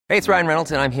Hey, it's Ryan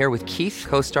Reynolds, and I'm here with Keith,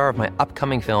 co-star of my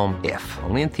upcoming film, If,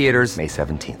 only in theaters May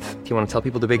 17th. Do you want to tell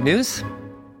people the big news?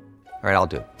 All right, I'll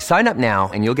do it. Sign up now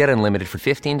and you'll get unlimited for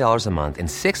 $15 a month and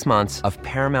 6 months of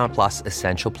Paramount Plus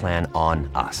Essential Plan on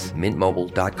us.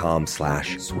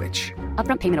 MintMobile.com/switch.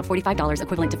 Upfront payment of $45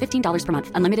 equivalent to $15 per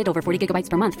month. Unlimited over 40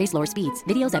 gigabytes per month. Face lower speeds.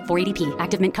 Videos at 480p.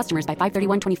 Active Mint customers by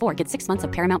 531.24 get 6 months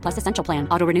of Paramount Plus Essential Plan.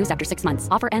 Auto renews after 6 months.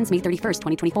 Offer ends May 31st,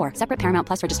 2024. Separate Paramount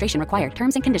Plus registration required.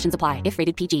 Terms and conditions apply if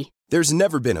rated PG. There's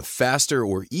never been a faster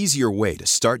or easier way to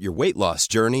start your weight loss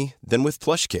journey than with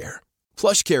PlushCare.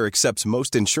 PlushCare accepts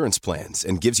most insurance plans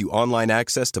and gives you online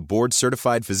access to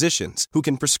board-certified physicians who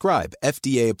can prescribe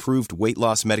FDA-approved weight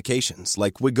loss medications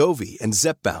like Wegovy and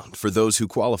Zepbound for those who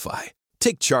qualify.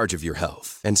 Take charge of your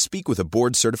health and speak with a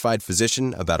board-certified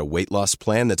physician about a weight loss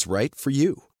plan that's right for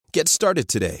you. Get started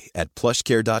today at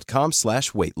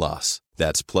plushcare.com/weight loss.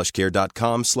 That's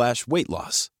plushcare.com/weight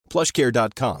loss.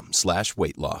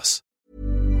 plushcare.com/weight loss.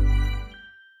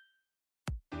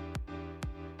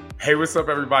 Hey, what's up,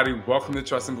 everybody? Welcome to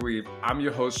Trust and Believe. I'm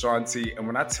your host, Sean T. And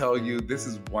when I tell you this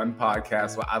is one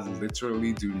podcast where I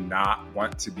literally do not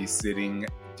want to be sitting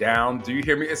down. Do you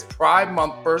hear me? It's Pride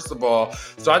Month, first of all.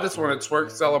 So I just want to twerk,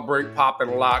 celebrate, pop,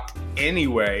 and lock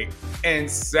anyway. And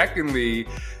secondly,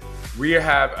 we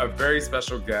have a very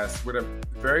special guest with a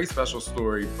very special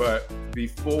story. But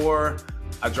before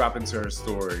I drop into her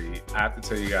story, I have to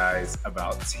tell you guys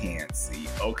about Tansy.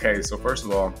 Okay, so first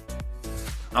of all,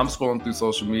 I'm scrolling through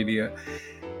social media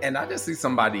and I just see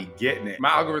somebody getting it.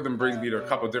 My algorithm brings me to a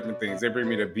couple different things. They bring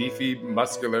me to beefy,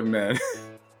 muscular men.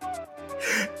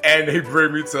 And they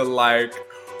bring me to like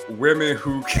women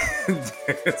who can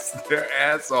dance their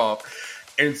ass off.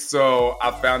 And so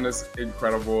I found this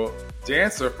incredible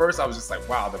dancer. First, I was just like,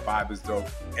 wow, the vibe is dope.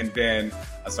 And then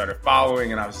I started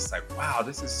following and I was just like, wow,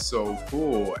 this is so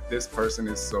cool. This person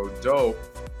is so dope.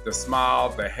 The smile,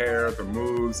 the hair, the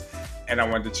moves. And I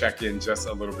wanted to check in just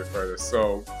a little bit further.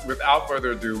 So without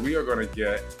further ado, we are going to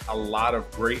get a lot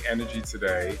of great energy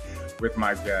today with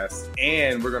my guest.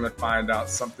 And we're going to find out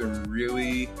something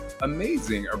really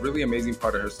amazing, a really amazing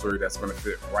part of her story that's going to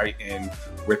fit right in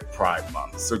with Pride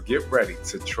Month. So get ready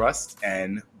to trust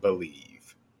and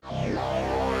believe.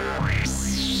 Somebody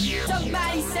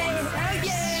say, hell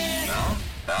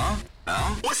yeah!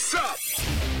 What's up?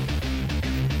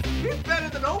 He's better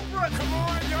than Oprah. Come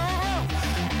on, y'all.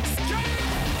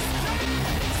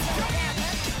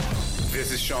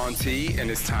 This is Sean T,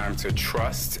 and it's time to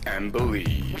trust and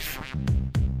believe.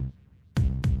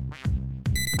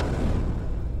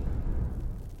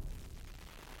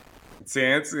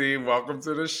 Tansy, welcome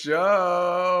to the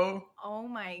show. Oh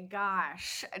my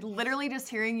gosh. Literally just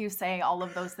hearing you say all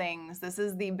of those things, this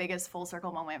is the biggest full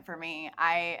circle moment for me.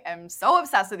 I am so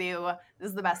obsessed with you. This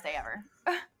is the best day ever.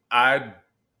 I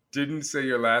didn't say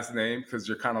your last name because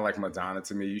you're kind of like Madonna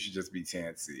to me. You should just be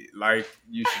Tansy. Like,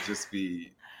 you should just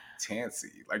be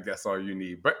Tansy. Like, that's all you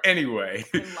need. But anyway,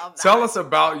 tell us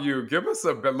about you. Give us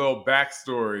a little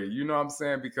backstory. You know what I'm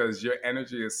saying? Because your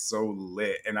energy is so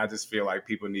lit. And I just feel like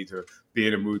people need to be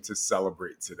in a mood to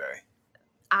celebrate today.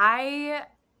 I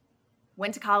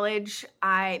went to college.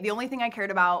 The only thing I cared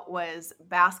about was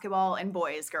basketball and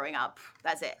boys growing up.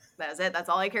 That's it. That's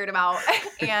all I cared about.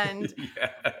 And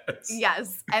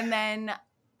yes. And then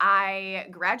I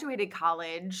graduated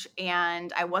college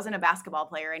and I wasn't a basketball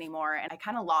player anymore. And I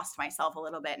kind of lost myself a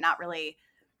little bit, not really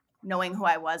knowing who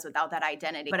I was without that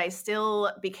identity. But I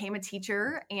still became a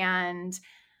teacher, and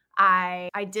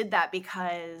I did that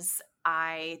because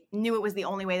I knew it was the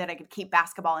only way that I could keep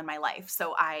basketball in my life.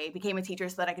 So I became a teacher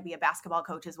so that I could be a basketball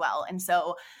coach as well. And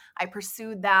so I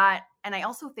pursued that. And I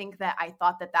also think that I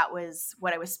thought that that was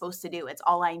what I was supposed to do. It's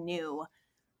all I knew.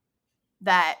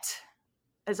 That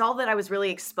is all that I was really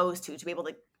exposed to be able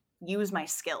to use my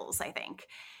skills, I think.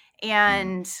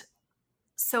 And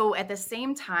so at the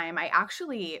same time, I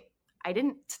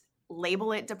didn't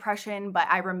label it depression, but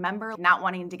I remember not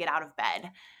wanting to get out of bed.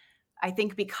 I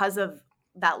think because of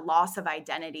that loss of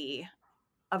identity,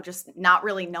 of just not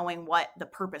really knowing what the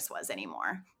purpose was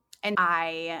anymore. And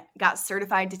I got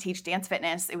certified to teach dance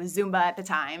fitness. It was Zumba at the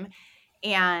time.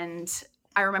 And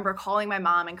I remember calling my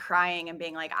mom and crying and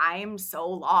being like, I am so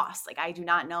lost. Like, I do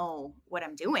not know what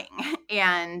I'm doing.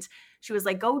 And she was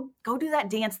like, go do that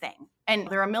dance thing. And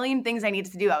there are a million things I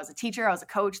needed to do. I was a teacher. I was a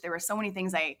coach. There were so many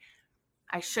things I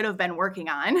should have been working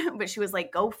on. But she was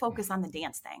like, go focus on the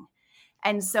dance thing.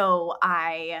 And so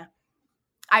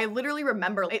I literally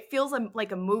remember, it feels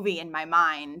like a movie in my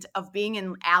mind of being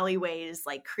in alleyways,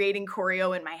 like creating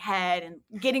choreo in my head and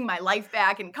getting my life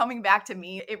back and coming back to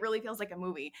me. It really feels like a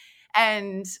movie.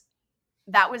 And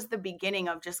that was the beginning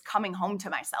of just coming home to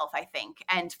myself, I think,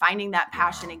 and finding that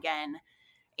passion again.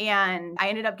 And I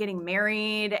ended up getting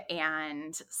married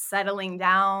and settling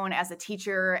down as a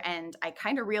teacher. And I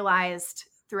kind of realized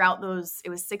throughout it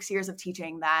was 6 years of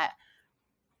teaching, that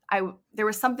there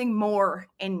was something more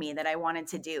in me that I wanted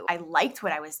to do. I liked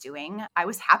what I was doing. I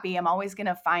was happy. I'm always going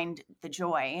to find the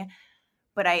joy,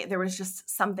 but there was just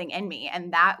something in me.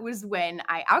 And that was when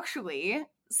I actually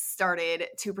started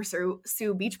to pursue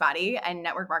Beachbody and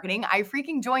network marketing. I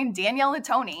freaking joined Danielle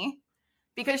Latoni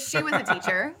because she was a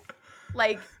teacher.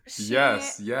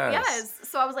 Yes.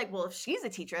 So I was like, well, if she's a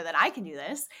teacher, then I can do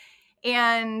this.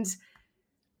 And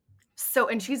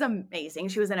she's amazing.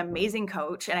 She was an amazing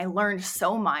coach, and I learned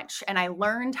so much, and I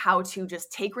learned how to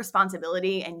just take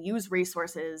responsibility and use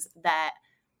resources that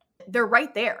they're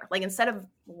right there. Like, instead of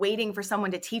waiting for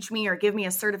someone to teach me or give me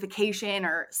a certification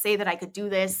or say that I could do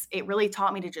this, it really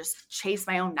taught me to just chase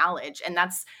my own knowledge. And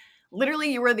that's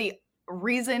literally, you were the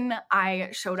reason I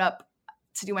showed up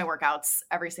to do my workouts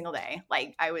every single day.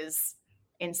 Like, I was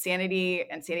Insanity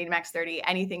Max 30,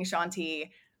 anything Shaun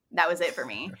T, that was it for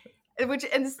me.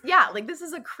 This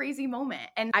is a crazy moment.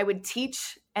 And I would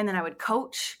teach, and then I would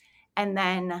coach, and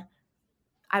then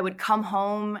I would come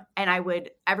home, and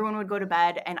everyone would go to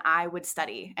bed, and I would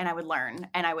study, and I would learn,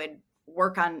 and I would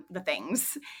work on the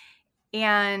things.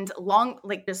 And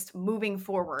just moving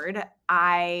forward,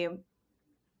 I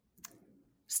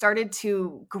started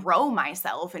to grow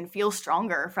myself and feel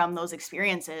stronger from those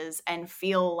experiences, and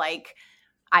feel like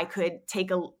I could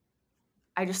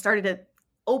I just started to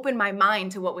open my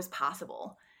mind to what was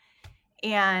possible.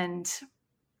 And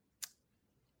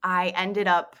I ended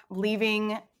up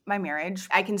leaving my marriage.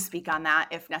 I can speak on that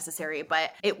if necessary,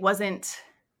 but it wasn't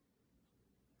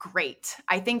great.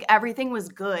 I think everything was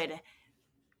good,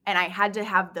 and I had to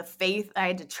have the faith. I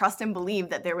had to trust and believe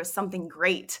that there was something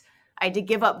great. I had to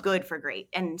give up good for great.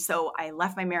 And so I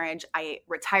left my marriage. I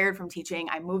retired from teaching.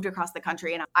 I moved across the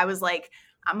country, and I was like,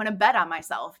 I'm going to bet on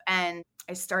myself. And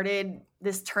I started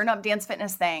this Turn Up Dance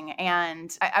Fitness thing.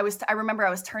 And I remember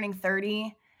I was turning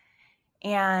 30,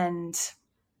 and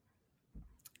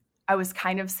I was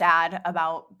kind of sad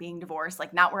about being divorced,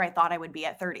 like not where I thought I would be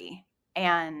at 30.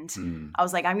 And I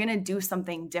was like, I'm going to do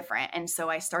something different. And so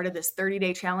I started this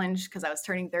 30-day challenge because I was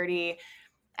turning 30,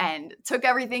 and took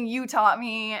everything you taught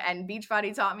me and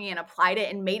Beachbody taught me and applied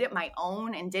it and made it my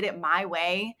own and did it my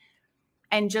way,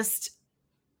 and just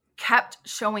kept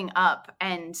showing up.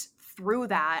 And through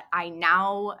that, I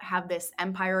now have this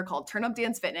empire called Turn Up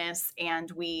Dance Fitness,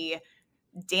 and we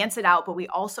dance it out, but we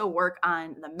also work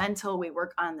on the mental, we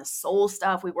work on the soul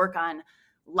stuff, we work on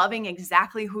loving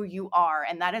exactly who you are.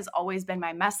 And that has always been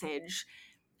my message,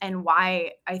 and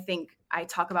why I think I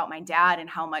talk about my dad and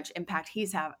how much impact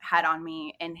he's had on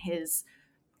me and his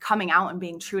coming out and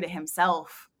being true to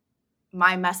himself.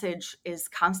 My message is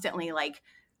constantly like,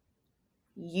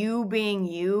 you being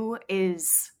you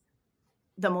is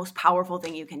the most powerful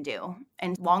thing you can do.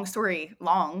 And long story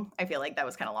long, I feel like that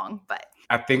was kind of long, but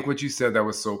I think what you said that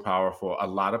was so powerful. A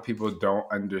lot of people don't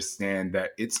understand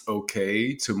that it's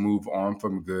okay to move on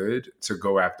from good to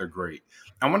go after great.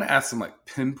 I want to ask some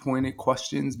pinpointed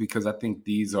questions, because I think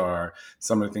these are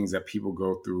some of the things that people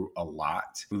go through a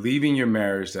lot. Leaving your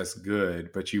marriage, that's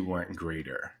good, but you want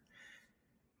greater.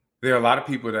 There are a lot of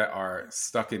people that are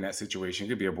stuck in that situation. It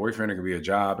could be a boyfriend, it could be a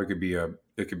job, it could be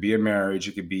a marriage,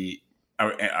 it could be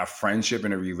a friendship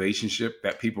and a relationship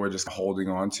that people are just holding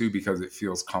on to because it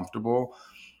feels comfortable.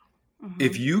 Mm-hmm.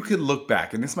 If you could look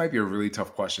back, and this might be a really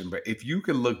tough question, but if you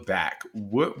could look back,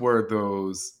 what were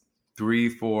those 3,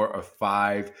 4, or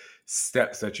 5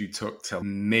 steps that you took to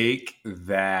make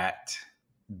that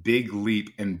big leap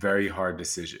and very hard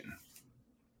decision?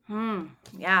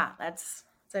 Yeah, that's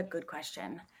a good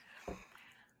question.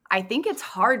 I think it's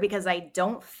hard because I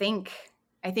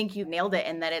think you nailed it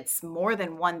in that it's more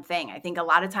than one thing. I think a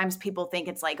lot of times people think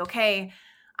it's like, okay,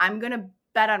 I'm going to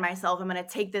bet on myself. I'm going to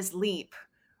take this leap,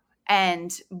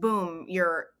 and boom,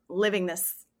 you're living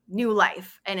this new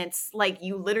life. And it's like,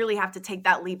 you literally have to take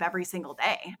that leap every single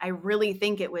day. I really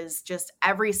think it was just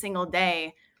every single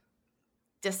day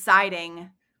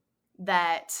deciding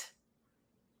that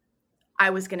I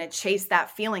was going to chase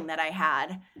that feeling that I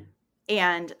had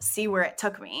and see where it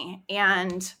took me.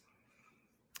 And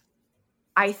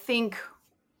I think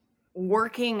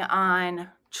working on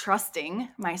trusting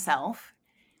myself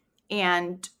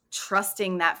and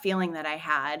trusting that feeling that I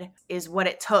had is what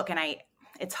it took. And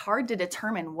it's hard to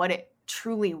determine what it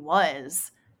truly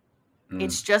was.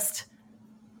 It's just,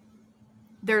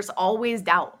 there's always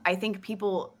doubt. I think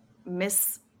people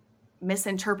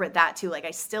misinterpret that too. Like,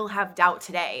 I still have doubt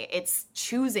today. It's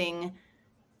choosing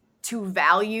to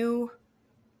value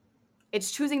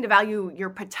it's choosing to value your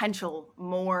potential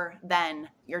more than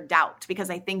your doubt, because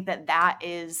I think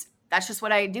that's just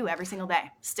what I do every single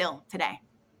day, still today.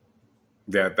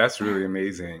 Yeah, that's really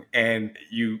amazing. And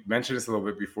you mentioned this a little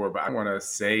bit before, but I want to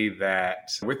say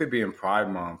that with it being Pride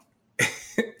Month,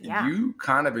 Yeah. you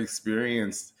kind of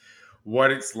experienced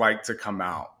what it's like to come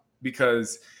out,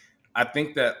 because I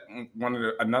think that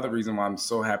another reason why I'm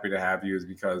so happy to have you is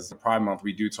because Pride Month,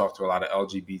 we do talk to a lot of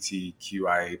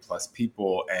LGBTQIA plus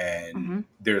people, and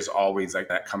there's always like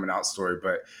that coming out story.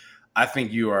 But I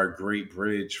think you are a great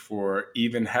bridge for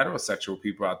even heterosexual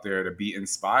people out there to be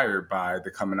inspired by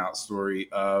the coming out story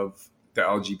of the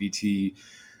LGBTQIA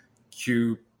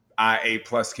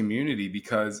plus community,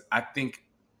 because I think,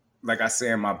 like I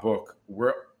say in my book,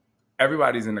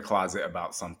 everybody's in the closet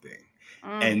about something.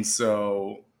 And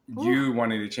so you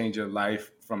wanted to change your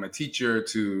life from a teacher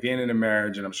to being in a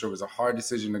marriage. And I'm sure it was a hard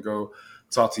decision to go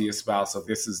talk to your spouse of,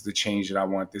 this is the change that I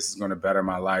want. This is going to better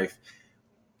my life.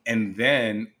 And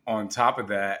then on top of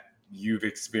that, you've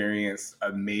experienced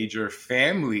a major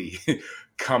family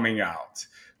coming out.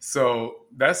 So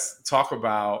let's talk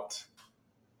about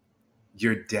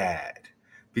your dad,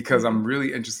 because I'm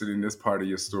really interested in this part of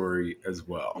your story as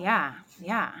well.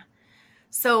 Yeah.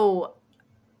 So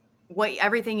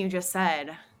everything you just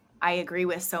said, I agree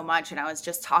with so much. And I was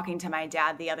just talking to my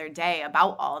dad the other day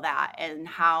about all that, and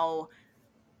how,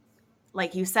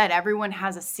 like you said, everyone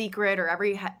has a secret, or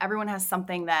everyone has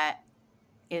something that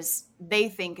they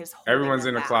think is holding everyone's them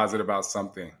in a back. closet about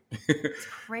something. It's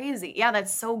crazy. Yeah,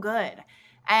 that's so good.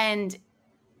 And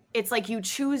it's like you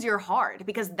choose your hard,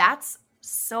 because that's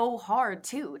so hard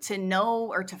too, to know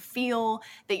or to feel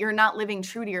that you're not living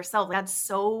true to yourself. That's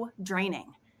so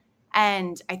draining.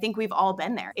 And I think we've all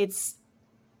been there.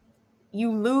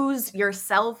 You lose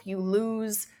yourself, you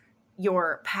lose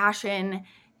your passion.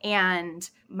 And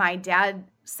my dad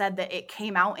said that it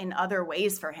came out in other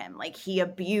ways for him. Like, he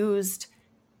abused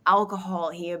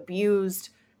alcohol, he abused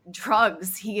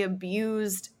drugs, he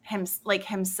abused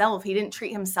himself. He didn't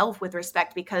treat himself with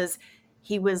respect because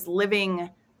he was living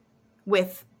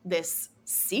with this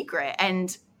secret.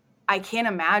 And I can't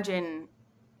imagine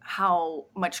how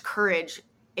much courage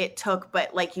it took.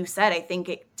 But like you said, I think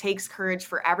it takes courage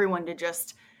for everyone to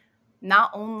just not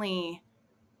only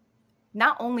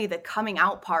the coming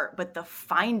out part, but the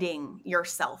finding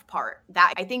yourself part.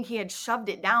 That, I think he had shoved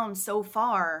it down so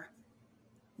far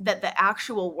that the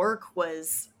actual work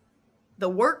was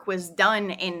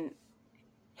done in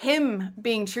him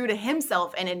being true to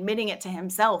himself and admitting it to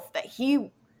himself that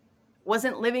he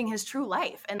wasn't living his true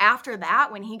life. And after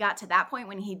that, when he got to that point,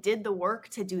 when he did the work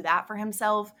to do that for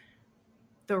himself,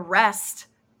 the rest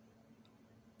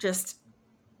just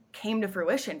came to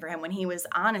fruition for him when he was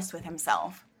honest with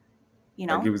himself. You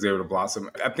know? Like, he was able to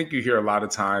blossom. I think you hear a lot of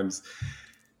times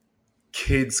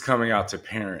kids coming out to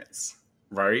parents,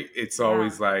 right? It's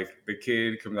always like the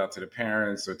kid comes out to the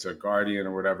parents or to a guardian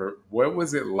or whatever. What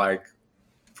was it like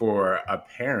for a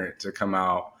parent to come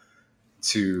out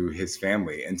to his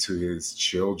family and to his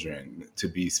children, to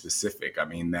be specific? I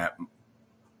mean, that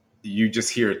you just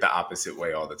hear it the opposite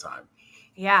way all the time.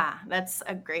 Yeah, that's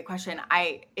a great question.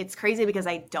 It's crazy because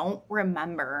I don't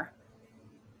remember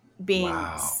being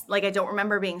I don't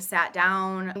remember being sat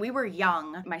down. We were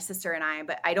young, my sister and I,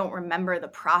 but I don't remember the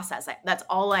process. That's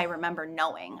all I remember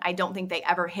knowing. I don't think they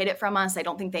ever hid it from us. I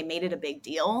don't think they made it a big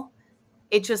deal.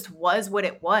 It just was what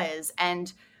it was.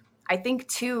 And I think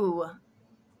too,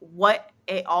 what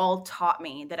it all taught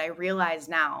me that I realize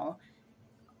now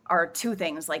are two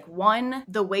things. Like, one,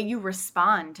 the way you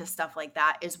respond to stuff like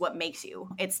that is what makes you.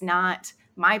 It's not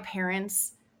my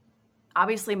parents.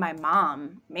 Obviously, my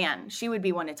mom, man, she would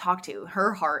be one to talk to.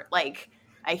 Her heart, like,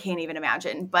 I can't even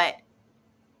imagine. But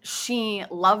she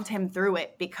loved him through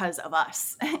it because of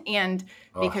us and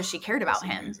because she cared about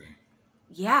him. Amazing.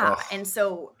 Yeah. And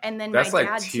so, and then that's my like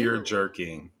dad tear too.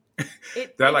 jerking.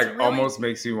 That like really, almost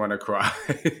makes you want to cry,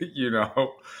 you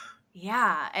know?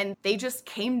 Yeah. And they just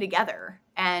came together.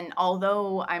 And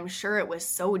although I'm sure it was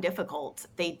so difficult,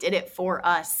 they did it for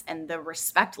us. And the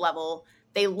respect level,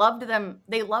 they loved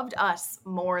us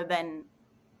more than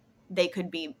they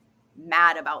could be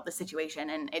mad about the situation.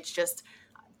 And it's just,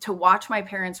 to watch my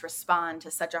parents respond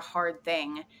to such a hard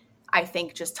thing, I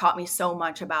think just taught me so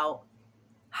much about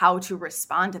how to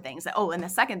respond to things. Oh, and the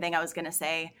second thing I was going to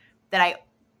say that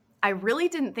I really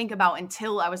didn't think about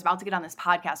until I was about to get on this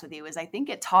podcast with you is I think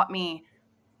it taught me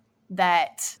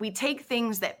that we take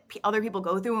things that other people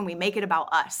go through and we make it about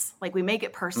us. Like, we make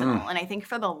it personal. And I think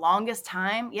for the longest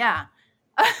time,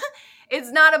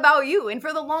 it's not about you. And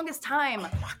for the longest time,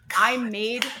 I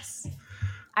made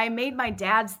I made my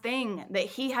dad's thing that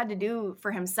he had to do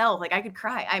for himself. Like, I could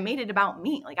cry. I made it about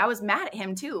me. Like, I was mad at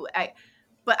him too.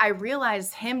 But I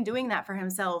realized him doing that for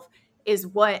himself is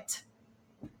what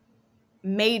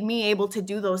made me able to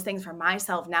do those things for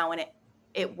myself now. And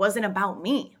it wasn't about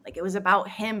me. Like, it was about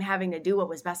him having to do what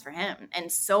was best for him.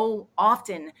 And so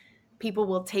often people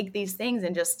will take these things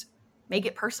and just make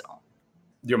it personal.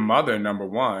 Your mother, number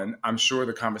one, I'm sure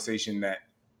the conversation that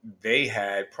they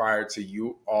had prior to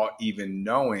you all even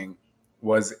knowing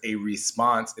was a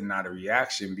response and not a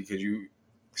reaction, because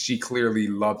she clearly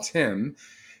loved him.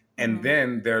 And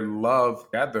then their love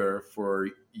together for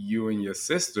you and your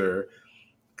sister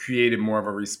created more of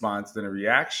a response than a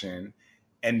reaction.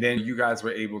 And then you guys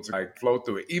were able to like flow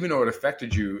through it, even though it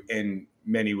affected you in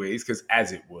many ways, because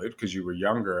as it would, because you were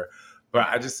younger. But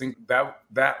I just think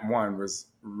that one was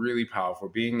really powerful,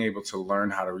 being able to learn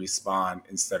how to respond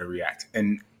instead of react.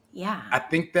 And yeah, I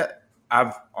think that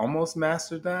I've almost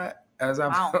mastered that as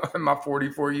I'm in my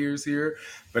 44 years here,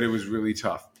 but it was really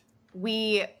tough.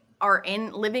 We are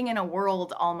living in a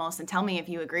world almost, and tell me if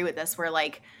you agree with this, where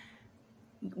like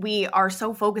we are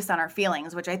so focused on our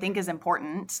feelings, which I think is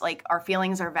important. Like, our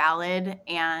feelings are valid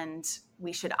and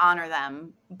we should honor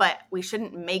them, but we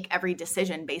shouldn't make every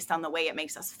decision based on the way it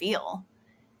makes us feel.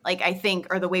 Like, I think,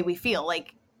 or the way we feel.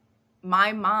 Like,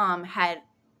 my mom had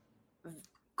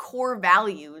core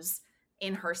values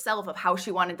in herself of how she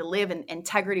wanted to live and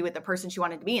integrity with the person she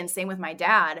wanted to be. And same with my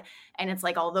dad. And it's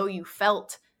like, although you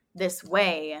felt this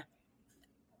way,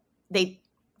 they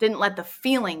didn't let the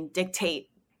feeling dictate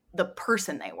the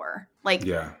person they were. Like,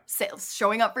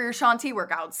 showing up for your Shaun T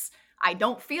workouts, I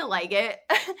don't feel like it,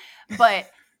 but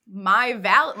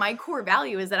my core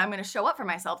value is that I'm going to show up for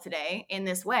myself today in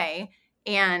this way,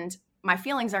 and my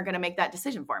feelings aren't going to make that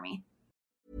decision for me.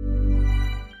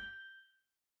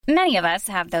 Many of us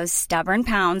have those stubborn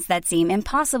pounds that seem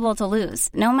impossible to lose,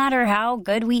 no matter how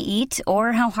good we eat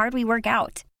or how hard we work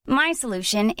out. My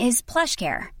solution is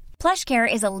PlushCare.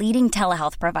 PlushCare is a leading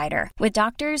telehealth provider with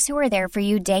doctors who are there for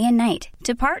you day and night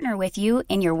to partner with you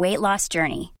in your weight loss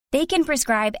journey. They can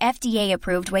prescribe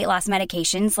FDA-approved weight loss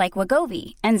medications like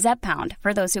Wegovy and Zepbound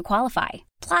for those who qualify.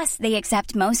 Plus, they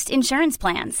accept most insurance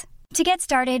plans. To get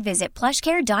started, visit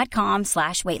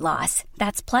plushcare.com/weightloss.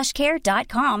 That's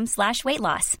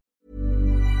plushcare.com/weightloss.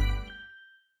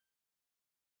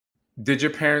 Did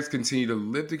your parents continue to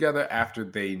live together after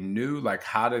they knew? Like,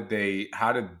 how did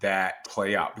that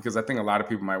play out? Because I think a lot of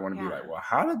people might want to be like, well,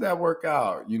 how did that work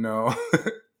out? You know,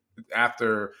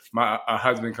 after a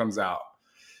husband comes out.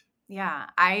 Yeah,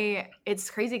 it's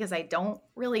crazy because I don't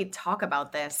really talk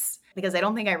about this because I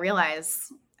don't think I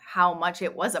realize how much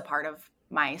it was a part of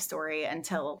my story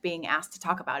until being asked to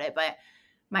talk about it. But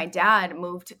my dad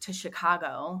moved to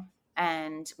Chicago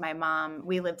and my mom,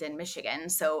 we lived in Michigan.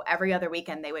 So every other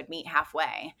weekend they would meet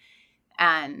halfway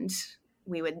and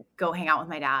we would go hang out with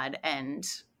my dad and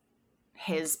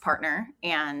his partner.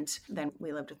 And then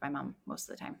we lived with my mom most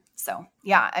of the time. So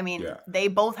yeah, I mean, they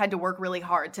both had to work really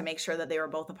hard to make sure that they were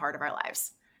both a part of our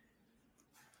lives.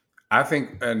 I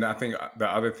think the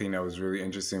other thing that was really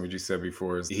interesting, what you said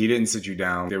before, is he didn't sit you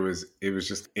down. It was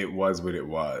what it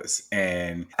was.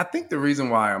 And I think the reason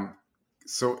why I'm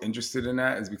so interested in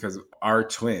that is because our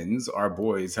twins, our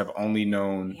boys, have only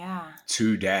known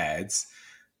two dads,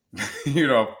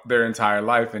 their entire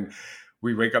life. And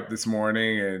we wake up this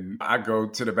morning and I go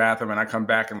to the bathroom and I come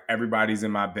back and everybody's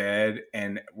in my bed.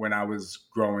 And when I was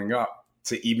growing up,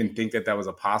 to even think that was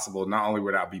a possible, not only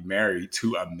would I be married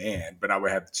to a man, but I would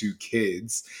have two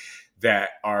kids that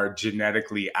are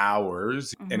genetically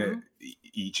ours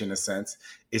each in a sense.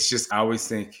 It's just, I always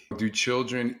think,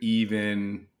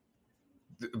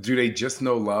 do they just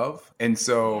know love? And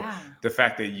so the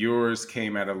fact that your experience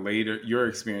came at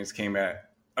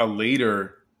a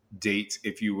later date,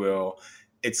 if you will,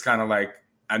 it's kind of like,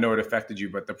 I know it affected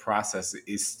you, but the process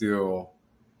is still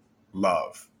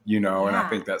love. And I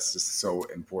think that's just so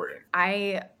important.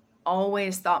 I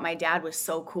always thought my dad was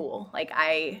so cool. Like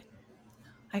I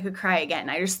could cry again.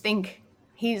 I just think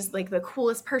he's like the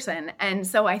coolest person. And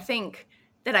so I think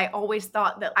that I always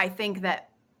thought that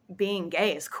being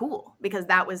gay is cool because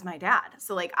that was my dad.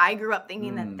 So like I grew up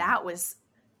thinking that was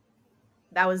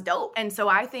dope. And so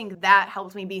I think that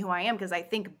helped me be who I am because I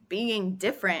think being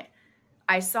different,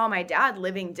 I saw my dad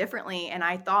living differently and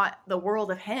I thought the world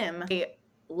of him.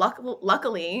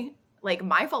 Luckily, like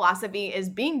my philosophy is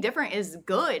being different is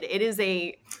good. It is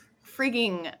a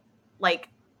freaking like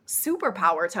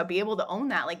superpower to be able to own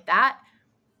that. Like that,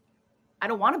 I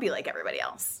don't want to be like everybody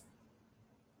else.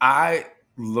 I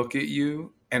look at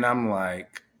you and I'm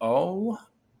like, oh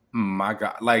my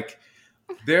God. Like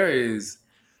there is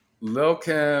Lil'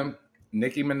 Kim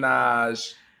Nicki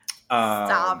Minaj,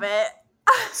 Stop it.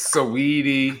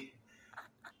 Saweetie,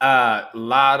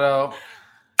 Lotto.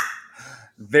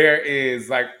 There is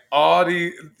like all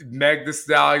the Meg Thee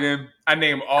Stallion. I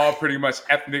name all pretty much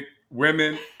ethnic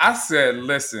women. I said,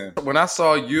 listen, when I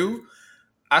saw you,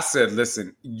 I said,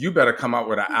 listen, you better come out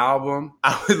with an album.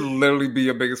 I would literally be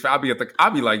your biggest fan.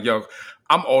 I'll be like, yo,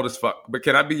 I'm old as fuck, but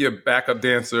can I be your backup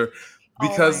dancer?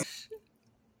 Because,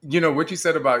 you know, what you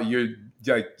said about your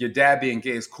dad being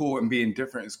gay is cool and being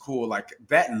different is cool. Like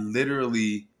that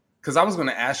literally, because I was going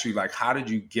to ask you, like, how did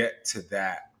you get to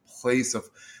that place of,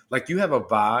 like, you have a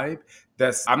vibe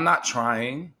that's, I'm not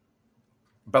trying,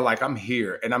 but like, I'm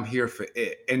here and I'm here for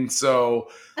it. And so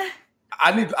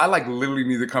I like literally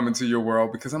need to come into your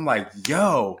world because I'm like,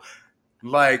 yo,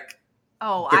 like,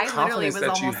 I literally was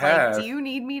almost like, do you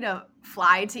need me to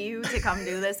fly to you to come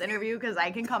do this interview? Because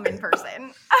I can come in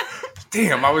person.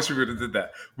 Damn, I wish we would have did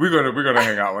that. We're gonna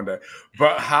hang out one day.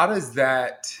 But how does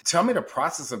that, tell me the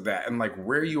process of that and like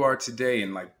where you are today,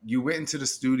 and like you went into the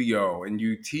studio and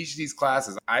you teach these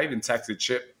classes. I even texted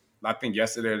Chip, I think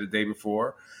yesterday or the day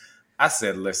before. I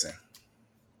said, listen,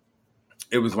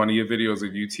 it was one of your videos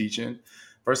of you teaching.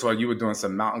 First of all, you were doing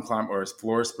some mountain climb or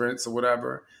floor sprints or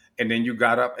whatever. And then you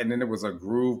got up and then there was a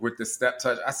groove with the step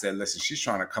touch. I said, listen, she's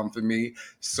trying to come for me.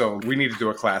 So we need to do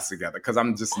a class together because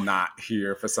I'm just not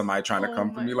here for somebody trying to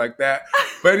come for me like that.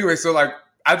 But anyway, so like,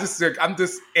 I'm just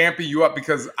amping you up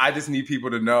because I just need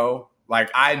people to know, like,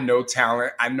 I know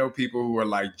talent. I know people who are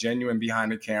like genuine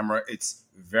behind the camera. It's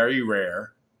very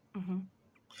rare. Mm-hmm.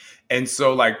 And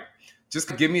so like,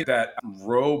 just give me that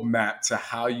roadmap to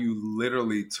how you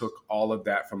literally took all of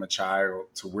that from a child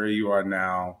to where you are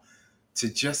now,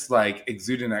 to just like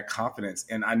exuding that confidence.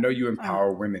 And I know you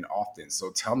empower women often.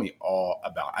 So tell me all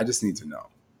about, I just need to know.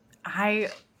 I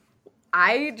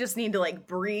just need to like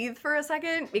breathe for a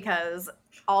second because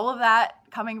all of that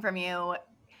coming from you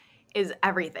is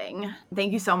everything.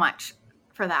 Thank you so much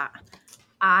for that.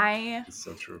 It's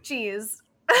so true. Geez,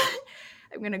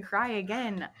 I'm going to cry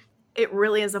again. It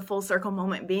really is a full circle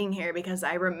moment being here because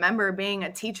I remember being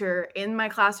a teacher in my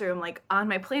classroom, like on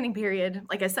my planning period,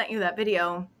 like I sent you that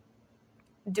video,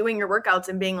 doing your workouts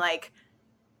and being like,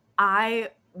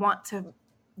 I want to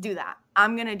do that.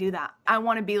 I'm going to do that. I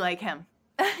want to be like him.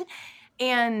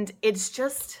 And it's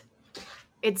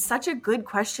such a good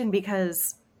question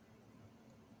because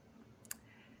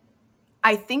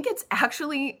I think it's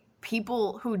actually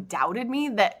people who doubted me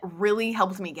that really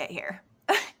helped me get here,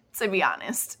 to be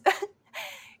honest.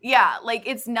 Yeah, like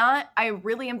it's not, I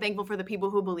really am thankful for the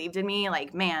people who believed in me.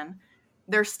 Like, man,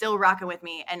 they're still rocking with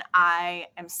me and I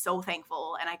am so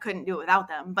thankful and I couldn't do it without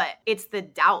them. But it's the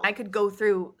doubt. I could go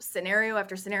through scenario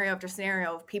after scenario after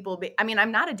scenario of people.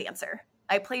 I'm not a dancer.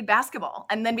 I played basketball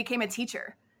and then became a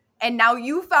teacher. And now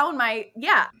you found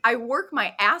I work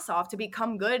my ass off to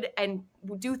become good and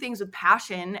do things with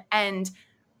passion. And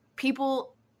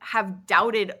people have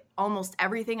doubted almost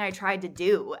everything I tried to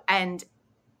do. And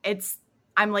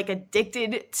I'm like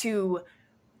addicted to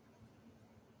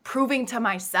proving to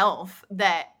myself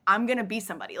that I'm going to be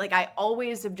somebody. Like I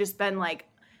always have just been like,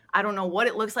 I don't know what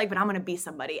it looks like, but I'm going to be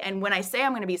somebody. And when I say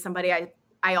I'm going to be somebody,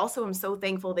 I also am so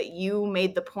thankful that you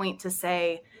made the point to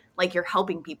say like you're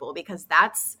helping people because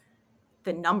that's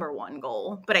the number one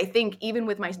goal. But I think even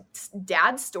with my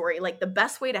dad's story, like the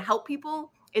best way to help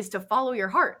people is to follow your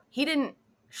heart. He didn't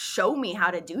show me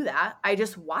how to do that. I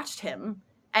just watched him.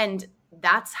 And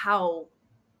that's how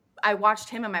I watched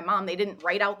him and my mom. They didn't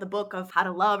write out the book of how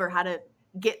to love or how to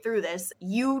get through this.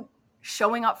 You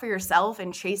showing up for yourself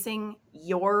and chasing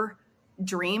your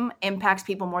dream impacts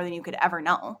people more than you could ever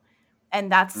know.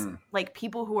 And that's like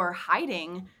people who are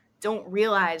hiding don't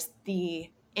realize the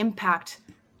impact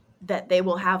that they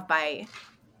will have by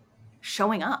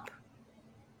showing up.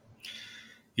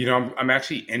 You know, I'm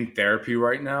actually in therapy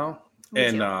right now. Me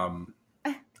and too.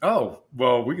 Oh,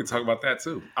 well, we can talk about that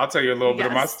too. I'll tell you a little bit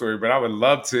of my story, but I would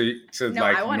love to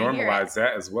normalize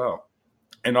that as well.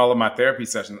 In all of my therapy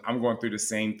sessions, I'm going through the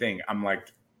same thing. I'm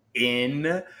like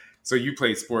so you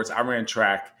played sports, I ran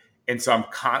track. And so I'm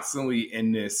constantly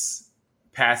in this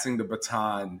passing the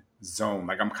baton zone.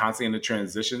 Like I'm constantly in the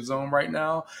transition zone right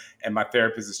now. And my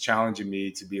therapist is challenging me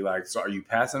to be like, so are you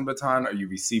passing the baton? Or are you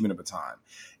receiving a baton?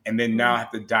 And then now I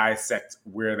have to dissect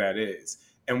where that is.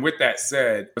 And with that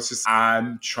said, it's just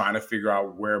I'm trying to figure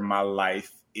out where my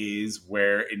life is,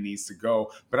 where it needs to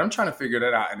go. But I'm trying to figure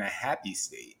that out in a happy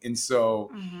state. And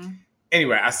so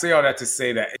anyway, I say all that to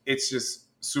say that it's just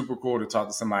super cool to talk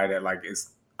to somebody that like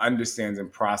understands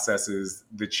and processes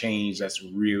the change that's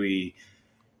really,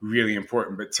 really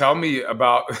important. But tell me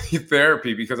about your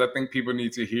therapy because I think people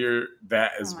need to hear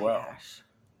that as well. Gosh.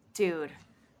 Dude,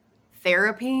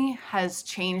 therapy has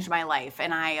changed my life,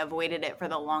 and I avoided it for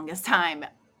the longest time.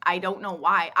 I don't know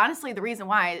why. Honestly, the reason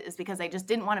why is because I just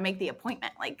didn't want to make the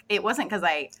appointment. Like, it wasn't because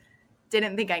I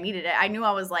didn't think I needed it. I knew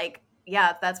I was like,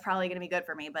 yeah, that's probably going to be good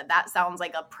for me, but that sounds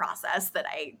like a process that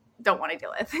I don't want to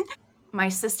deal with. My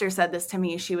sister said this to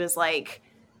me. She was like,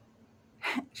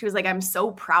 I'm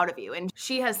so proud of you. And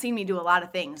she has seen me do a lot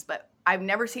of things, but I've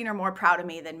never seen her more proud of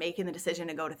me than making the decision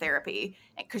to go to therapy.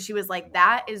 Because she was like,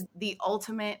 that is the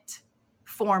ultimate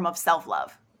form of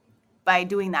self-love, by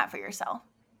doing that for yourself.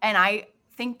 And I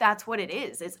think that's what it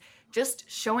is. It's just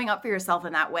showing up for yourself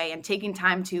in that way and taking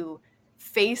time to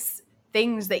face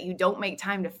things that you don't make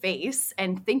time to face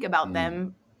and think about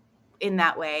them in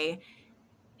that way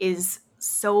is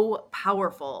so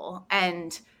powerful.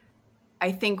 And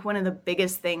I think one of the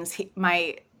biggest things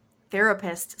my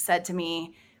therapist said to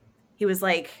me, he was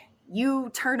like, you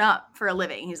turn up for a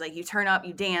living. He's like, you turn up,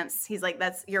 you dance. He's like,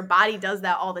 that's your body does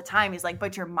that all the time. He's like,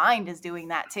 but your mind is doing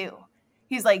that too.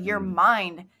 He's like, your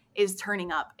mind is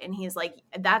turning up. And he's like,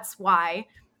 that's why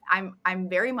I'm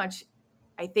very much,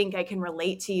 I think I can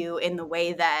relate to you in the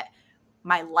way that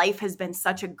my life has been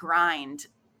such a grind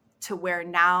to where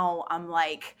now I'm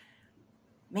like,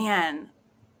 man,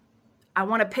 I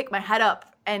want to pick my head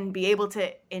up and be able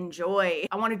to enjoy.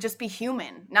 I want to just be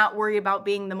human, not worry about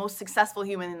being the most successful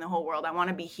human in the whole world. I want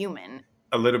to be human.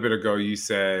 A little bit ago, you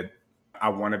said, I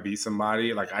want to be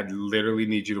somebody. Like, I literally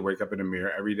need you to wake up in the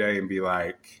mirror every day and be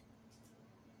like,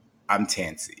 I'm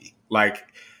Tansy. Like,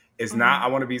 it's not, I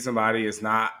want to be somebody. It's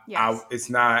not, it's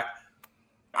not,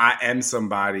 I am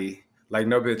somebody. Like,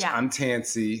 no, bitch, I'm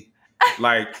Tansy.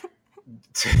 Like,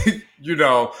 you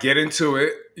know, get into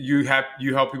it. You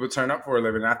help people turn up for a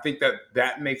living. And I think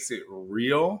that makes it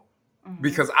real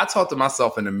because I talk to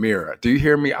myself in the mirror. Do you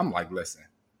hear me? I'm like, listen,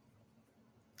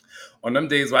 on them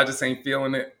days where I just ain't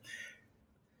feeling it,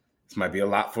 this might be a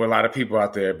lot for a lot of people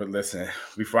out there, but listen,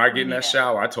 before I get in that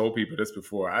shower, I told people this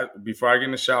before. Before I get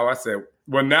in the shower, I said,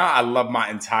 well, now I love my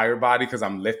entire body because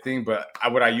I'm lifting, but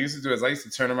what I used to do is I used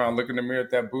to turn around and look in the mirror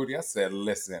at that booty. I said,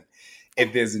 listen,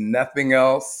 if there's nothing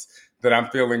else that I'm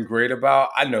feeling great about,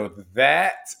 I know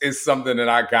that is something that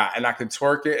I got, and I can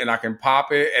twerk it and I can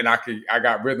pop it and I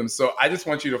got rhythm. So I just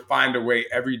want you to find a way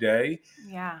every day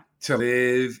to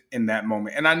live in that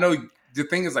moment. And I know the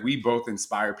thing is, like, we both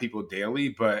inspire people daily,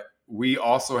 but we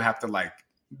also have to,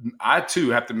 I too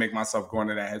have to make myself go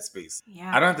into that headspace.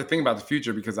 Yeah. I don't have to think about the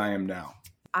future because I am now.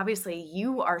 Obviously,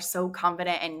 you are so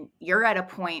confident and you're at a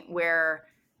point where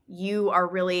you are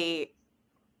really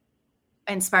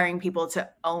inspiring people to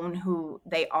own who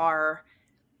they are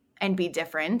and be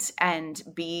different and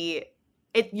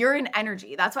you're an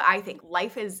energy. That's what I think.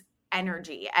 Life is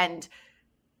energy, and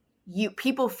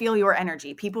people feel your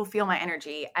energy. People feel my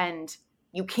energy, and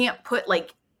you can't put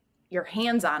your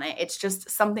hands on it. It's just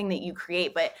something that you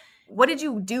create. But what did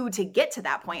you do to get to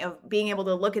that point of being able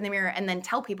to look in the mirror and then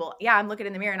tell people, yeah, I'm looking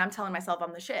in the mirror and I'm telling myself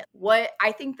I'm the shit? What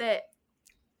I think that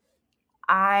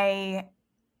I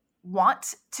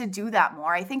want to do that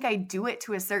more. I think I do it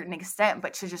to a certain extent,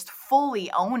 but to just fully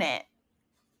own it.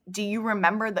 Do you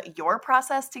remember your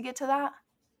process to get to that?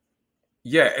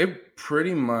 Yeah, it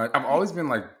pretty much, I've always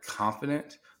been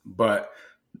confident, but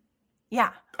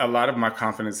a lot of my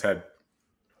confidence had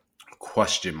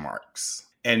question marks.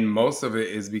 And most of it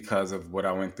is because of what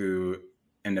I went through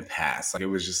in the past. It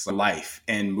was just life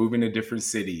and moving to different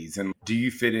cities and do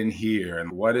you fit in here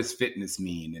and what does fitness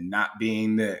mean and not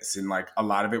being this. And a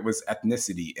lot of it was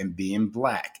ethnicity and being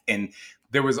Black. And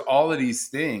there was all of these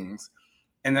things.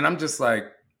 And then I'm just like,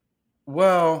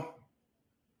 well,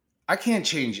 I can't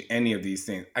change any of these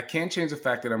things. I can't change the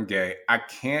fact that I'm gay. I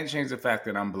can't change the fact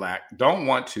that I'm Black. Don't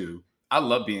want to. I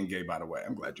love being gay, by the way.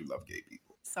 I'm glad you love gay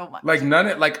people. So much.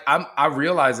 I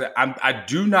realize that I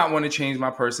do not want to change my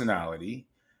personality.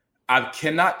 I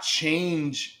cannot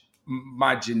change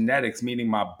my genetics, meaning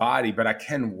my body, but I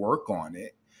can work on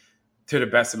it to the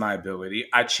best of my ability.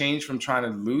 I changed from trying to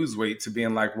lose weight to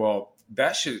being well,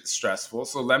 that shit's stressful.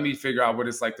 So let me figure out what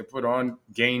it's like to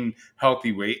gain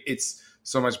healthy weight. It's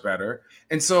so much better.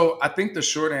 And so I think the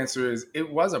short answer is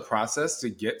it was a process to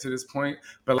get to this point,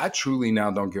 but I truly now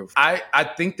don't give. I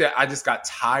think that I just got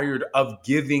tired of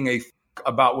giving a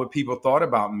about what people thought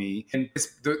about me. And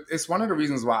it's one of the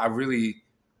reasons why I really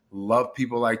love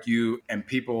people like you and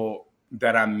people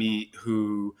that I meet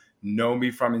who know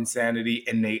me from Insanity,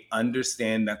 and they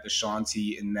understand that the Shaun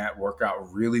T in that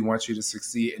workout really wants you to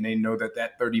succeed. And they know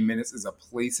that 30 minutes is a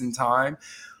place and time.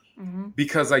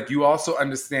 Because you also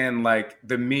understand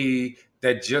the me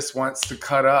that just wants to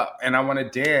cut up and I want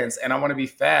to dance and I want to be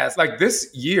fast.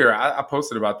 This year, I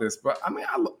posted about this, but I mean,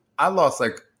 I lost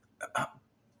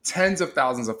tens of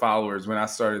thousands of followers when I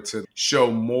started to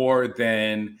show more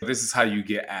than this is how you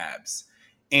get abs.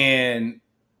 And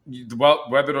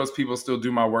whether those people still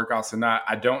do my workouts or not,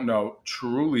 I don't know,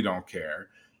 truly don't care,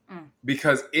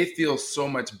 because it feels so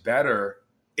much better.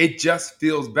 It just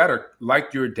feels better.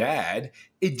 Like your dad,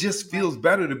 it just feels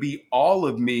better to be all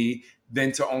of me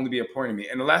than to only be a point of me.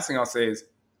 And the last thing I'll say is,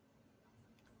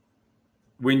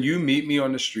 when you meet me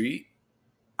on the street,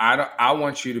 I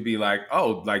want you to be like,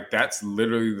 oh, like that's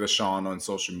literally the Sean on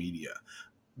social media.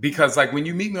 Because like when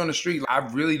you meet me on the street, I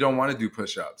really don't want to do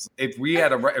push-ups. If we're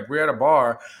at a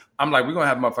bar, I'm like, we're going to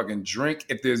have a motherfucking drink.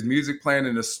 If there's music playing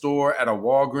in the store at a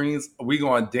Walgreens, we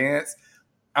going to dance.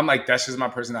 I'm like, that's just my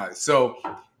personality. So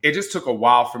it just took a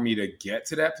while for me to get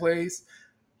to that place.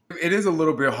 It is a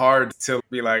little bit hard to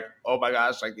be like, oh my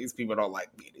gosh, like these people don't like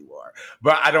me anymore.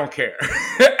 But I don't care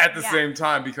at the same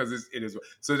time, because it is.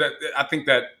 So that I think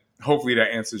that hopefully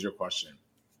that answers your question.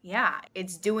 Yeah,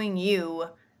 it's doing you,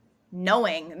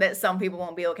 knowing that some people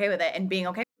won't be okay with it and being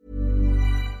okay.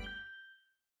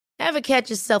 Ever catch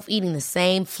yourself eating the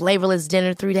same flavorless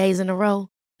dinner 3 days in a row?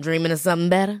 Dreaming of something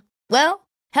better? Well,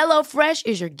 HelloFresh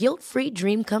is your guilt-free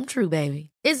dream come true, baby.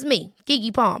 It's me,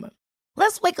 Keke Palmer.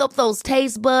 Let's wake up those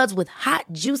taste buds with hot,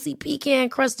 juicy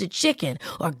pecan-crusted chicken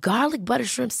or garlic butter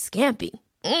shrimp scampi.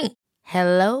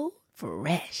 Hello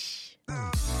Fresh.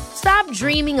 Stop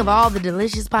dreaming of all the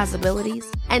delicious possibilities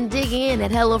and dig in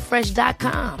at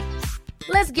HelloFresh.com.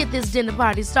 Let's get this dinner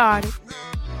party started.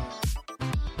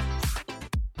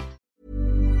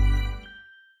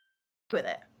 With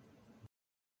it.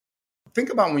 Think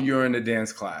about when you're in a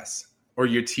dance class or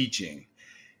you're teaching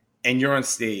and you're on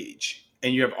stage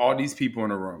and you have all these people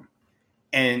in a room.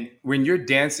 And when you're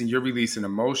dancing, you're releasing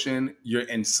emotion. You're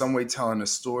in some way telling a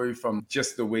story from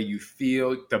just the way you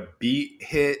feel. The beat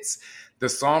hits. The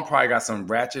song probably got some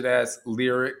ratchet ass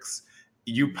lyrics.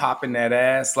 You popping that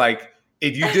ass. Like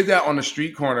if you did that on the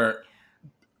street corner,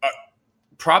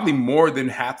 probably more than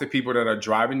half the people that are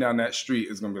driving down that street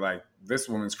is going to be like, this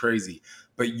woman's crazy.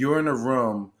 But you're in a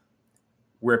room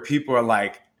where people are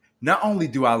like, not only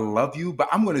do I love you, but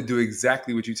I'm going to do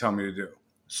exactly what you tell me to do.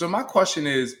 So my question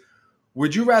is,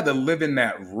 would you rather live in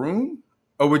that room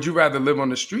or would you rather live on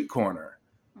the street corner?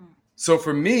 So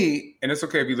for me, and it's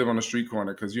okay if you live on the street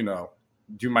corner because, you know,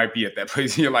 you might be at that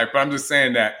place in your life, but I'm just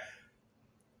saying that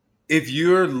if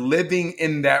you're living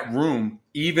in that room,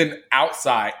 even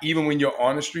outside, even when you're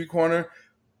on the street corner,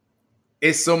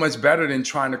 it's so much better than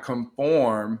trying to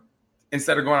conform.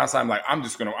 Instead of going outside, I'm like, I'm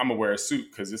gonna wear a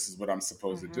suit because this is what I'm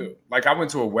supposed to do. Like I went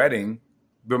to a wedding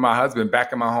with my husband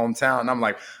back in my hometown, and I'm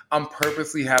like, I'm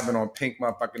purposely having on pink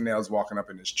motherfucking nails walking up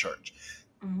in this church.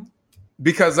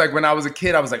 Because like when I was a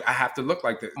kid, I was like, I have to look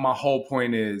like this. My whole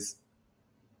point is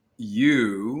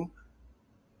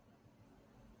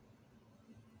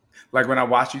like when I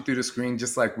watch you through the screen,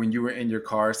 just like when you were in your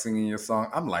car singing your song,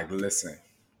 I'm like, listen,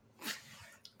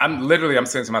 I'm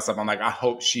saying to myself, I'm like, I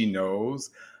hope she knows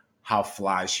how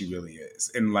fly she really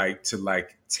is. And like to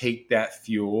like take that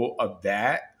fuel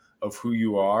of who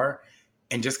you are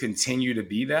and just continue to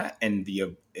be that and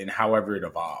however it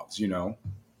evolves, you know?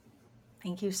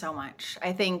 Thank you so much.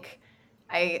 I think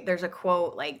there's a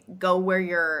quote like, go where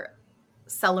you're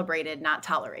celebrated, not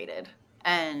tolerated.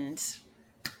 And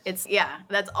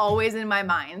that's always in my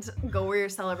mind. Go where you're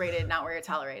celebrated, not where you're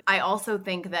tolerated. I also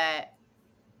think that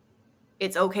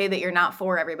it's okay that you're not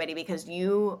for everybody because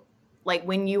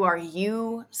when you are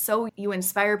you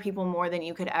inspire people more than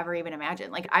you could ever even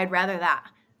imagine. Like, I'd rather that.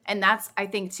 And that's, I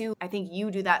think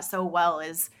you do that so well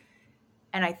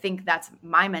and I think that's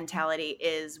my mentality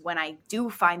is when I do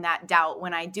find that doubt,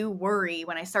 when I do worry,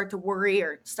 when I start to worry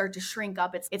or start to shrink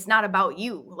up, it's not about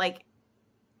you. Like,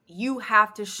 you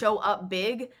have to show up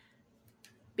big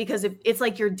because it's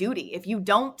like your duty. If you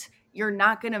don't, you're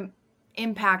not going to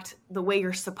impact the way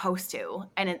you're supposed to.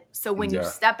 And so when you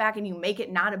step back and you make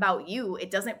it not about you,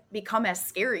 it doesn't become as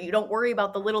scary. You don't worry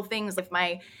about the little things if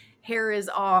my hair is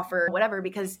off or whatever,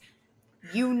 because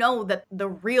you know that the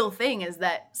real thing is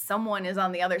that someone is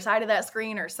on the other side of that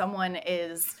screen or someone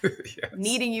is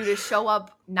needing you to show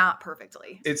up not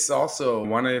perfectly. It's also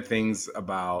one of the things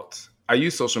about, I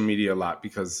use social media a lot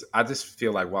because I just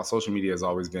feel like while social media has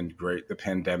always been great, the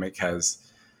pandemic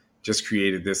has just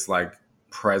created this like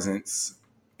presence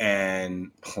and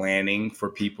planning for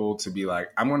people to be like,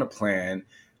 I'm going to plan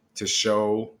to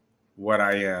show what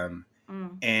I am.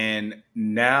 And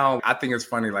now I think it's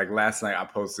funny. Like last night I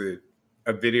posted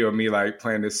a video of me like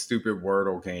playing this stupid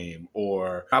Wordle game,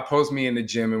 or I post me in the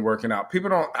gym and working out.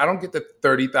 I don't get the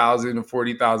 30,000 or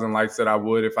 40,000 likes that I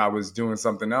would if I was doing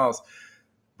something else.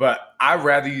 But I'd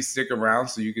rather you stick around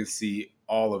so you can see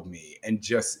all of me and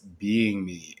just being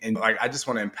me. And like, I just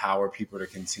want to empower people to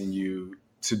continue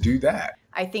to do that.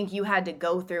 I think you had to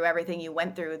go through everything you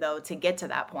went through, though, to get to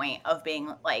that point of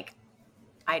being like,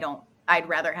 I'd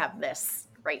rather have this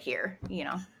right here, you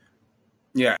know?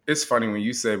 Yeah, it's funny when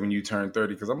you say when you turn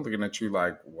 30, because I'm looking at you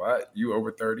like, what? You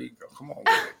over 30? Come on.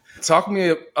 Talk to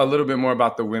me a little bit more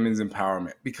about the women's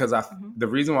empowerment, because the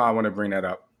reason why I want to bring that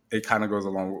up, it kind of goes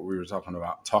along with what we were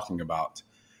talking about.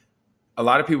 A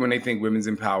lot of people, when they think women's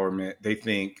empowerment, they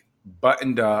think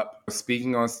buttoned up,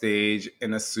 speaking on stage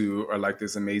in a suit or like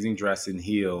this amazing dress and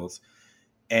heels.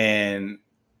 And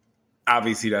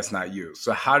obviously that's not you.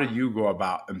 So how do you go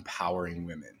about empowering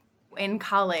women? In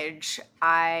college,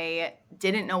 I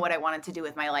didn't know what I wanted to do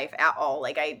with my life at all.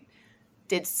 Like I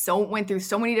went through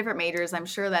so many different majors. I'm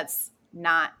sure that's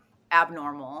not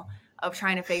abnormal of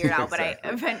trying to figure it out. Exactly.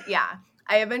 But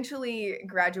I eventually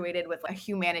graduated with a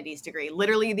humanities degree.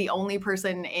 Literally the only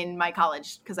person in my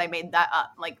college, because I made that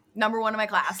up, like number one in my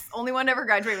class, only one to ever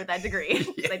graduate with that degree.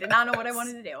 Yes. I did not know what I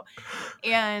wanted to do.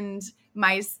 And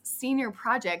my senior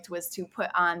project was to put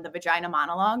on the Vagina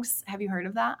Monologues. Have you heard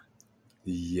of that?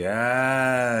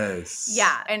 Yes.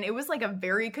 Yeah. And it was like a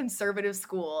very conservative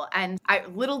school. And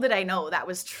little did I know that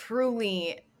was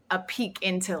truly a peek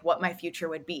into what my future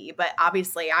would be. But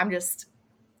obviously I'm just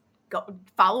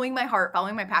following my heart,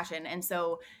 following my passion. And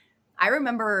so I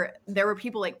remember there were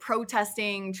people like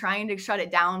protesting, trying to shut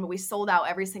it down, but we sold out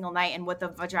every single night. And what the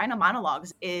Vagina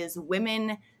Monologues is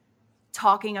women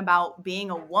talking about being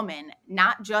a woman,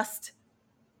 not just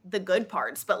the good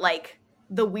parts, but like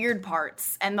the weird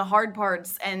parts and the hard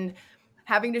parts and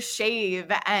having to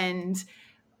shave and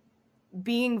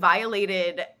being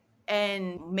violated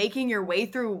and making your way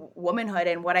through womanhood.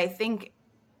 And what I think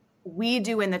we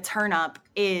do in the Turn Up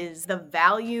is the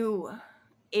value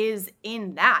is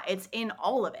in that. It's in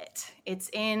all of it. It's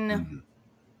in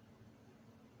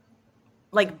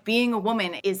like being a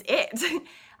woman is it.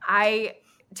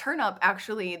 Turn Up,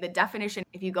 actually, the definition,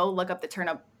 if you go look up the Turn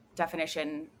Up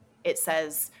definition, it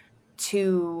says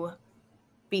to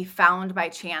be found by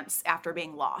chance after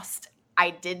being lost.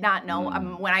 I did not know.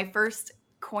 When I first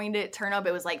coined it, Turn Up,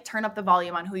 it was like, turn up the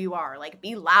volume on who you are. Like,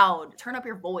 be loud, turn up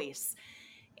your voice.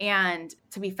 And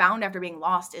to be found after being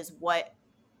lost is what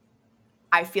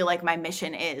I feel like my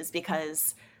mission is,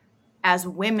 because as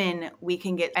women, we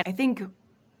can get, I think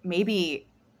maybe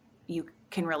you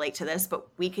can relate to this, but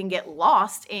we can get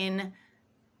lost in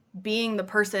being the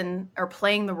person or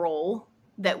playing the role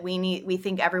that we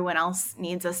think everyone else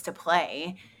needs us to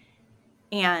play,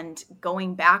 and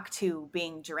going back to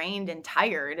being drained and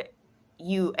tired,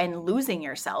 and losing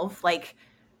yourself. Like,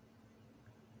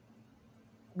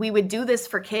 we would do this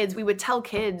for kids. We would tell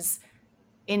kids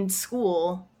in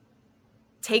school,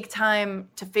 take time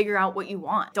to figure out what you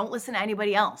want. Don't listen to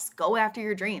anybody else. Go after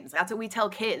your dreams. That's what we tell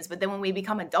kids. But then when we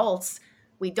become adults,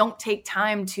 we don't take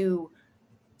time to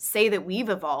say that we've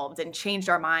evolved and changed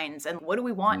our minds. And what do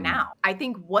we want now? I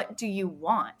think what do you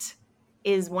want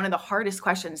is one of the hardest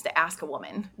questions to ask a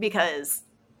woman, because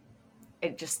I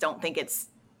just don't think it's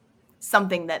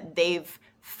something that they've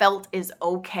felt is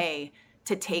okay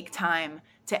to take time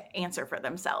to answer for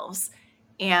themselves.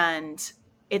 And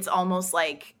it's almost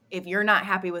like if you're not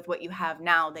happy with what you have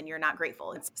now, then you're not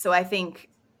grateful. So I think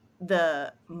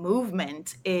the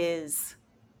movement is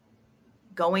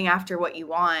going after what you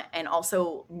want, and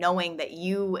also knowing that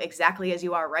you, exactly as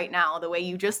you are right now, the way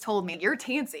you just told me, you're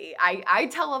Tansy. I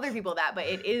tell other people that, but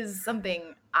it is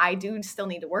something I do still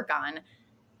need to work on.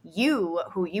 You,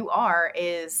 who you are,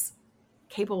 is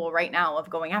capable right now of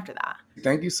going after that.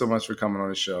 Thank you so much for coming on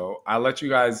the show. I'll let you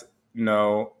guys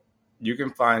know you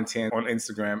can find Tansy on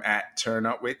Instagram at Turn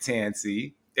Up with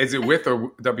Tansy. Is it with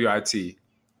or W-I-T?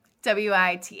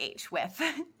 W-I-T-H, with.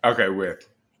 Okay, with.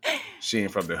 She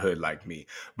ain't from the hood like me.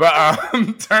 But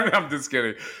I'm just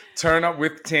kidding. Turn Up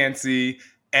with Tansy.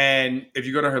 And if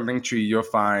you go to her Linktree, you'll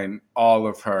find all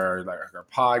of her, like her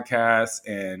podcasts.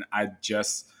 And I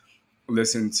just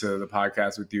listened to the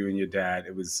podcast with you and your dad.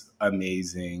 It was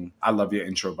amazing. I love your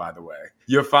intro, by the way.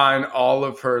 You'll find all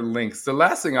of her links. The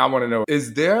last thing I want to know,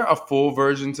 is there a full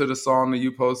version to the song that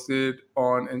you posted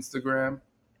on Instagram?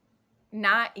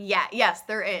 Not yet. Yes,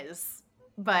 there is.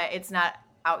 But it's not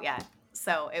out yet.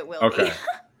 So it will be.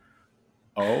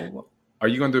 Oh, are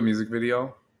you going to do a music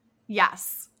video?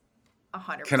 Yes.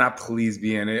 100%. Can I please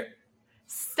be in it?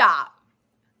 Stop.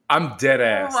 I'm dead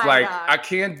ass. Oh like, God. I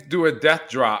can't do a death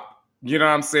drop. You know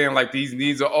what I'm saying? Like, these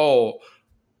knees are old,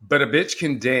 but a bitch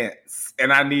can dance.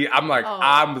 And I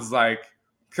was like,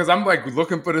 because I'm like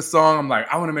looking for the song. I'm like,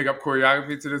 I want to make up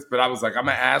choreography to this, but I was like, I'm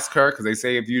going to ask her, because they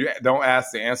say if you don't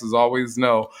ask, the answer's always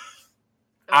no.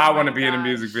 I want to be in a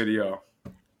music video.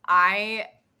 I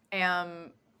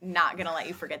am not going to let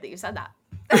you forget that you said that.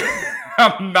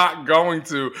 I'm not going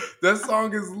to. That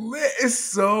song is lit. It's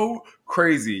so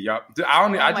crazy, y'all.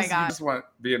 I just want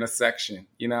to be in a section.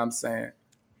 You know what I'm saying?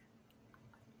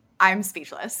 I'm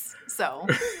speechless. So,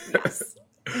 yes.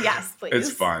 Yes, please.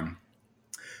 It's fun.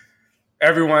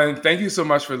 Everyone, thank you so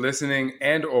much for listening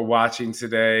and or watching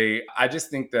today. I just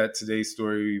think that today's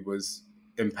story was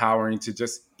empowering to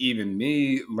just even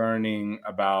me learning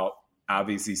about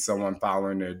obviously someone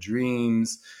following their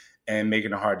dreams and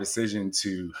making a hard decision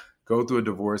to go through a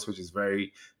divorce, which is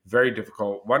very, very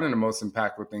difficult. One of the most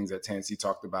impactful things that Tansy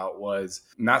talked about was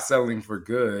not settling for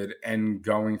good and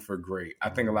going for great. I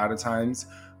think a lot of times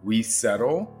we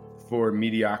settle for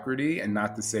mediocrity, and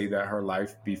not to say that her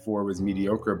life before was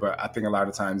mediocre, but I think a lot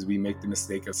of times we make the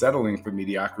mistake of settling for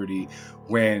mediocrity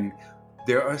when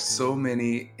there are so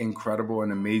many incredible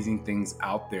and amazing things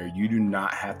out there. You do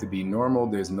not have to be normal.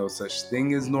 There's no such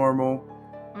thing as normal.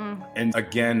 And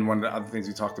again, one of the other things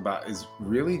we talked about is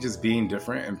really just being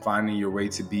different and finding your way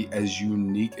to be as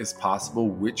unique as possible,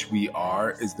 which we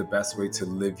are, is the best way to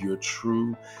live your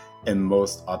true and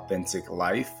most authentic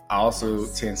life. I also,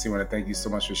 Tansy, want to thank you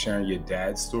so much for sharing your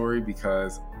dad's story,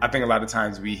 because I think a lot of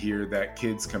times we hear that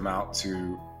kids come out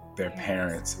to their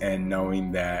parents, and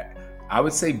knowing that I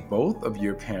would say both of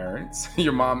your parents,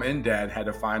 your mom and dad, had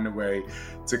to find a way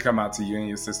to come out to you and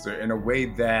your sister in a way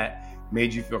that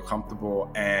made you feel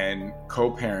comfortable and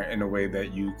co-parent in a way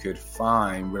that you could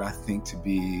find what I think to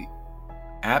be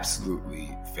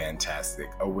absolutely fantastic,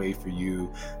 a way for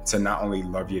you to not only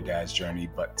love your dad's journey,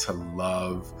 but to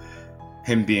love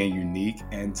him being unique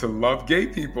and to love gay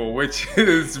people, which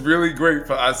is really great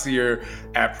for us here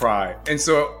at Pride. And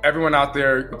so everyone out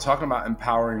there talking about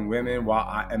empowering women, while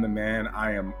I am a man,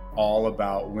 I am all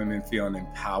about women feeling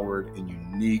empowered and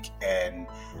unique and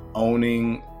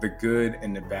owning the good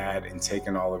and the bad and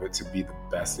taking all of it to be the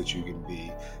best that you can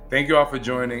be. Thank you all for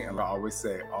joining. And I always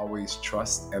say, always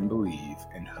trust and believe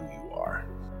in who you are.